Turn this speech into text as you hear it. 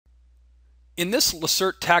In this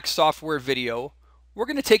Lacerte tax software video, we're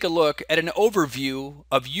going to take a look at an overview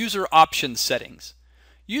of user options settings.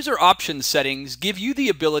 User options settings give you the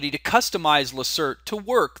ability to customize Lacerte to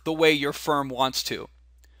work the way your firm wants to.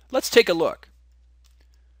 Let's take a look.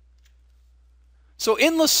 So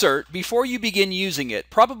in Lacerte, before you begin using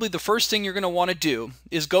it, probably the first thing you're going to want to do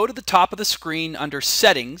is go to the top of the screen under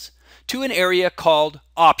Settings to an area called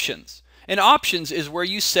Options. And Options is where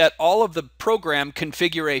you set all of the program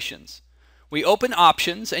configurations. We open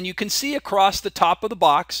Options, and you can see across the top of the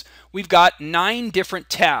box we've got 9 different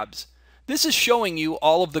tabs. This is showing you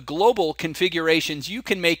all of the global configurations you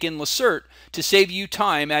can make in Lacerte to save you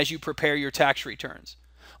time as you prepare your tax returns.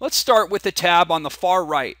 Let's start with the tab on the far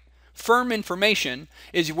right. Firm information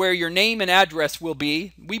is where your name and address will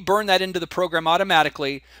be. We burn that into the program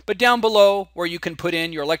automatically, but down below where you can put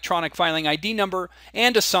in your electronic filing ID number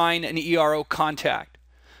and assign an ERO contact.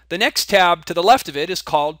 The next tab to the left of it is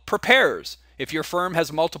called Preparers. If your firm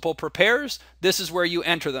has multiple preparers, this is where you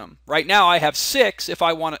enter them. Right now I have 6. If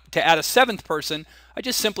I want to add a 7th person, I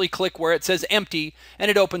just simply click where it says empty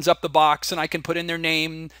and it opens up the box and I can put in their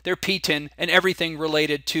name, their PTIN, and everything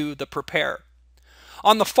related to the preparer.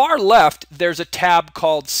 On the far left, there's a tab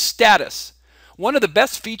called Status. One of the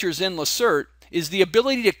best features in Lacerte is the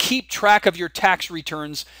ability to keep track of your tax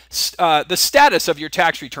returns, the status of your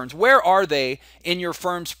tax returns. Where are they in your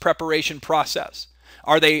firm's preparation process?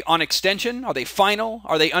 Are they on extension? Are they final?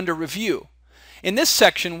 Are they under review? In this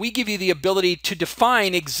section, we give you the ability to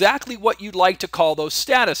define exactly what you'd like to call those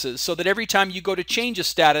statuses so that every time you go to change a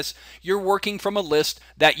status, you're working from a list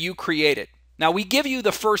that you created. Now we give you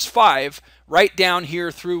the first 5 right down here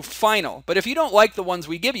through final, but if you don't like the ones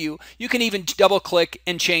we give you, you can even double click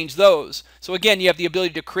and change those. So again, you have the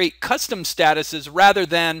ability to create custom statuses rather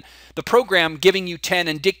than the program giving you 10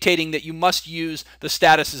 and dictating that you must use the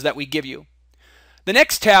statuses that we give you. The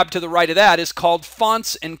next tab to the right of that is called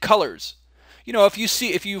Fonts and Colors. You know, if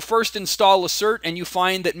you first install Lacerte and you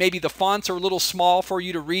find that maybe the fonts are a little small for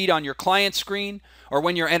you to read on your client screen, or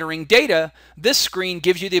when you're entering data, this screen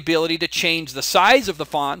gives you the ability to change the size of the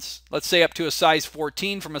fonts, let's say up to a size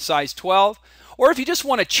 14 from a size 12, or if you just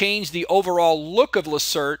want to change the overall look of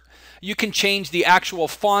Lacerte, you can change the actual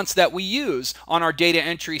fonts that we use on our data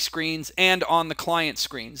entry screens and on the client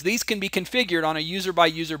screens. These can be configured on a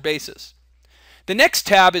user-by-user basis. The next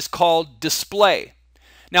tab is called Display.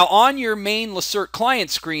 Now on your main Lacerte client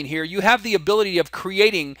screen here, you have the ability of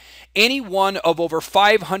creating any one of over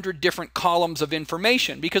 500 different columns of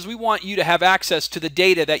information because we want you to have access to the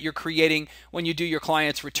data that you're creating when you do your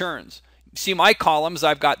client's returns. See my columns,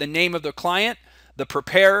 I've got the name of the client, the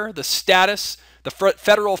preparer, the status, the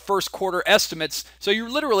federal first quarter estimates, so you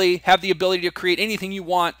literally have the ability to create anything you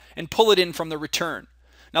want and pull it in from the return.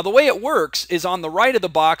 Now the way it works is on the right of the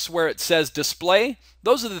box where it says Display,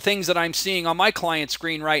 those are the things that I'm seeing on my client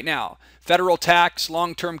screen right now. Federal tax,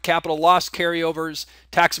 long-term capital loss carryovers,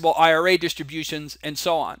 taxable IRA distributions, and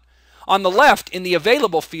so on. On the left, in the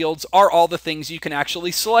available fields, are all the things you can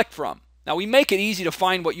actually select from. Now we make it easy to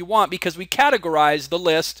find what you want because we categorize the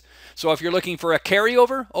list. So if you're looking for a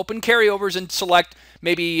carryover, open carryovers and select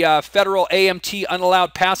maybe federal AMT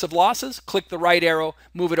unallowed passive losses, click the right arrow,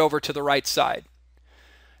 move it over to the right side.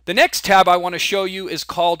 The next tab I want to show you is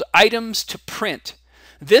called Items to Print.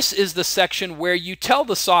 This is the section where you tell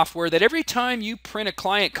the software that every time you print a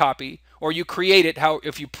client copy, or you create it,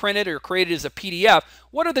 if you print it or create it as a PDF,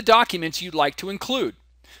 what are the documents you'd like to include?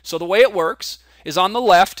 So the way it works is on the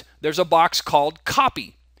left, there's a box called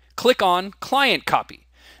Copy. Click on Client Copy.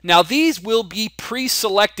 Now these will be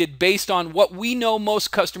pre-selected based on what we know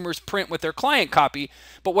most customers print with their client copy,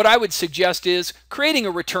 but what I would suggest is creating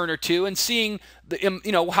a return or two and seeing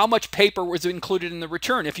how much paper was included in the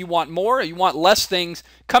return. If you want more or you want less things,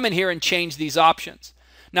 come in here and change these options.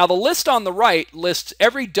 Now the list on the right lists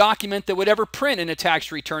every document that would ever print in a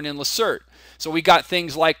tax return in Lacerte. So we got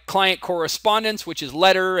things like client correspondence, which is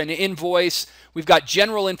letter and invoice. We've got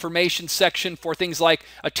general information section for things like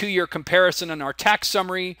a 2-year comparison on our tax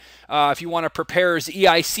summary. If you want a preparer's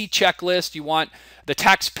EIC checklist, you want the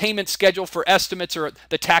tax payment schedule for estimates or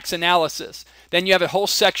the tax analysis. Then you have a whole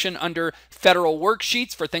section under federal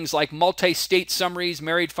worksheets for things like multi-state summaries,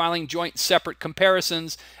 married filing, joint separate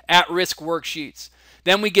comparisons, at-risk worksheets.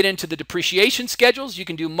 Then we get into the depreciation schedules. You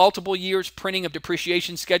can do multiple years printing of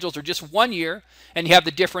depreciation schedules or just 1 year, and you have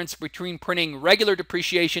the difference between printing regular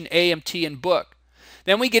depreciation, AMT, and book.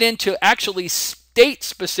 Then we get into actually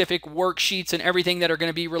state-specific worksheets and everything that are going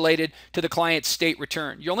to be related to the client's state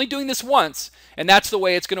return. You're only doing this once, and that's the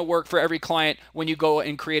way it's going to work for every client when you go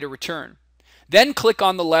and create a return. Then click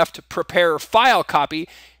on the left, Prepare File Copy.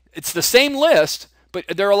 It's the same list, But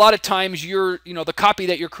there are a lot of times the copy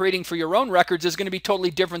that you're creating for your own records is going to be totally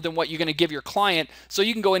different than what you're going to give your client. So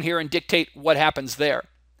you can go in here and dictate what happens there.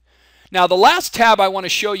 Now, the last tab I want to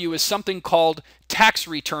show you is something called tax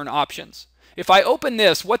return options. If I open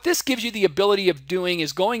this, what this gives you the ability of doing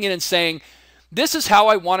is going in and saying, this is how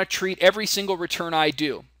I want to treat every single return I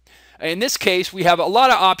do. In this case, we have a lot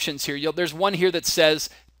of options here. There's one here that says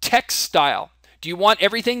text style. Do you want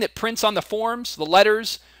everything that prints on the forms, the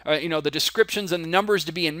letters, the descriptions and the numbers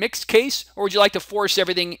to be in mixed case, or would you like to force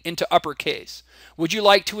everything into uppercase? Would you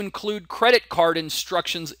like to include credit card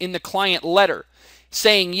instructions in the client letter?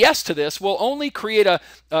 Saying yes to this will only create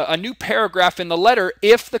a new paragraph in the letter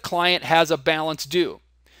if the client has a balance due.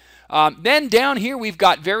 Then down here we've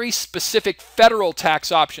got very specific federal tax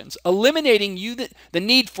options, eliminating the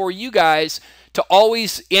need for you guys to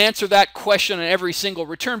always answer that question on every single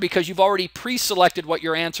return because you've already pre-selected what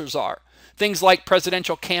your answers are. Things like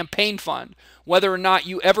presidential campaign fund, whether or not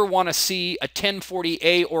you ever want to see a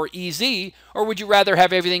 1040A or EZ, or would you rather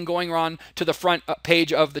have everything going on to the front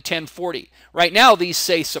page of the 1040? Right now these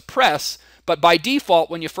say suppress, but by default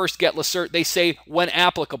when you first get Lacerte they say when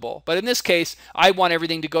applicable. But in this case I want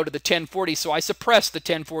everything to go to the 1040, so I suppress the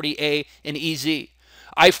 1040A and EZ.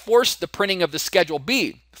 I forced the printing of the Schedule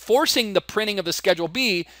B. Forcing the printing of the Schedule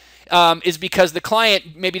B is because the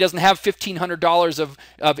client maybe doesn't have $1,500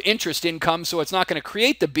 of interest income, so it's not going to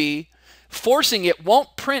create the B. Forcing it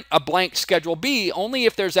won't print a blank Schedule B. Only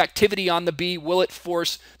if there's activity on the B will it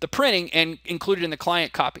force the printing and include it in the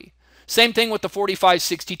client copy. Same thing with the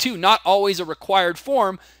 4562. Not always a required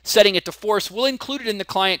form. Setting it to force will include it in the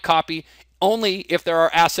client copy only if there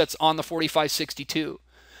are assets on the 4562.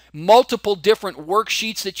 Multiple different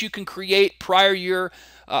worksheets that you can create, prior year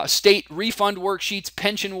state refund worksheets,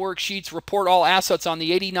 pension worksheets, report all assets on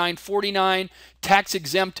the 8949, tax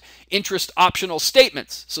exempt interest optional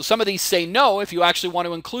statements. So some of these say no. If you actually want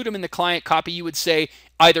to include them in the client copy, you would say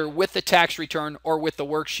either with the tax return or with the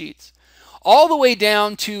worksheets. All the way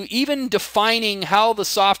down to even defining how the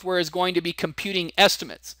software is going to be computing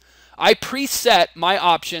estimates. I preset my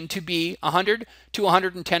option to be 100 to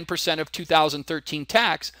 110% of 2013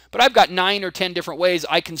 tax, but I've got 9 or 10 different ways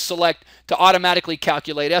I can select to automatically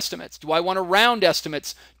calculate estimates. Do I want to round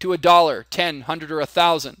estimates to $1, $10, $100, or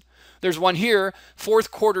 $1,000? There's one here, fourth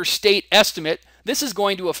quarter state estimate. This is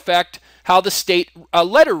going to affect how the state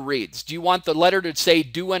letter reads. Do you want the letter to say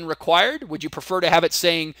due when required? Would you prefer to have it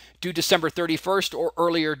saying due December 31st or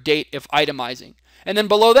earlier date if itemizing? And then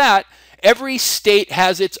below that, every state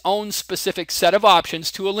has its own specific set of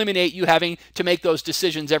options to eliminate you having to make those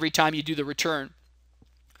decisions every time you do the return.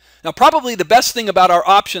 Now, probably the best thing about our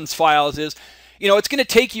options files is, it's going to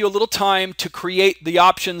take you a little time to create the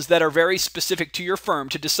options that are very specific to your firm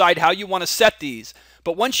to decide how you want to set these.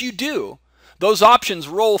 But once you do, those options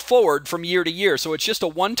roll forward from year to year. So it's just a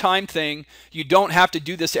one-time thing. You don't have to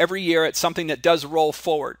do this every year. It's something that does roll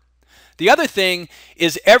forward. The other thing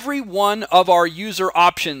is every one of our user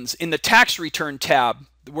options in the tax return tab,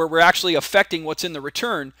 where we're actually affecting what's in the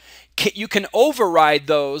return, you can override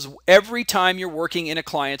those every time you're working in a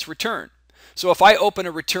client's return. So if I open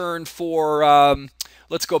a return for,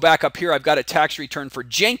 let's go back up here, I've got a tax return for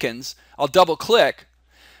Jenkins. I'll double click.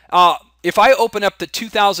 If I open up the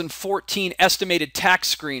 2014 estimated tax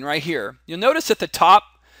screen right here, you'll notice at the top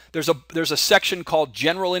there's a section called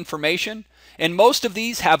General Information. And most of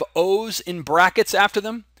these have O's in brackets after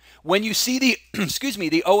them. When you see the,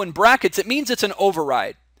 the O in brackets, it means it's an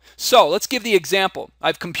override. So let's give the example.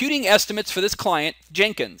 I've computing estimates for this client,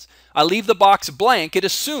 Jenkins. I leave the box blank. It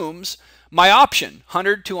assumes my option,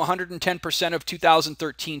 100 to 110% of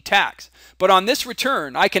 2013 tax. But on this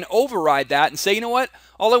return, I can override that and say, you know what?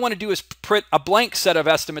 All I want to do is print a blank set of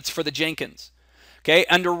estimates for the Jenkins. Okay,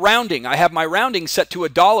 under rounding, I have my rounding set to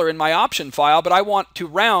 $1 in my option file, but I want to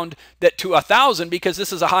round that to 1,000 because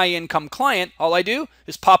this is a high income client. All I do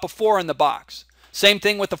is pop a 4 in the box. Same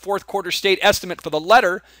thing with the fourth quarter state estimate for the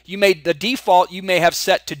letter. The default you may have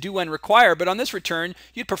set to due when required, but on this return,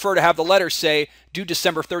 you'd prefer to have the letter say due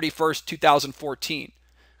December 31st, 2014.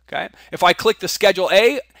 Okay, if I click the Schedule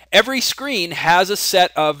A, every screen has a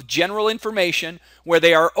set of general information where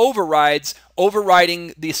they are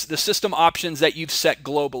overriding the system options that you've set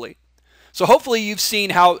globally. So hopefully you've seen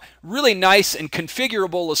how really nice and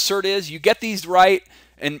configurable Lacerte is. You get these right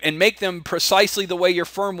and make them precisely the way your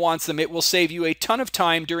firm wants them. It will save you a ton of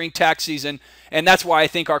time during tax season, and that's why I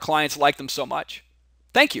think our clients like them so much.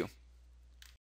 Thank you.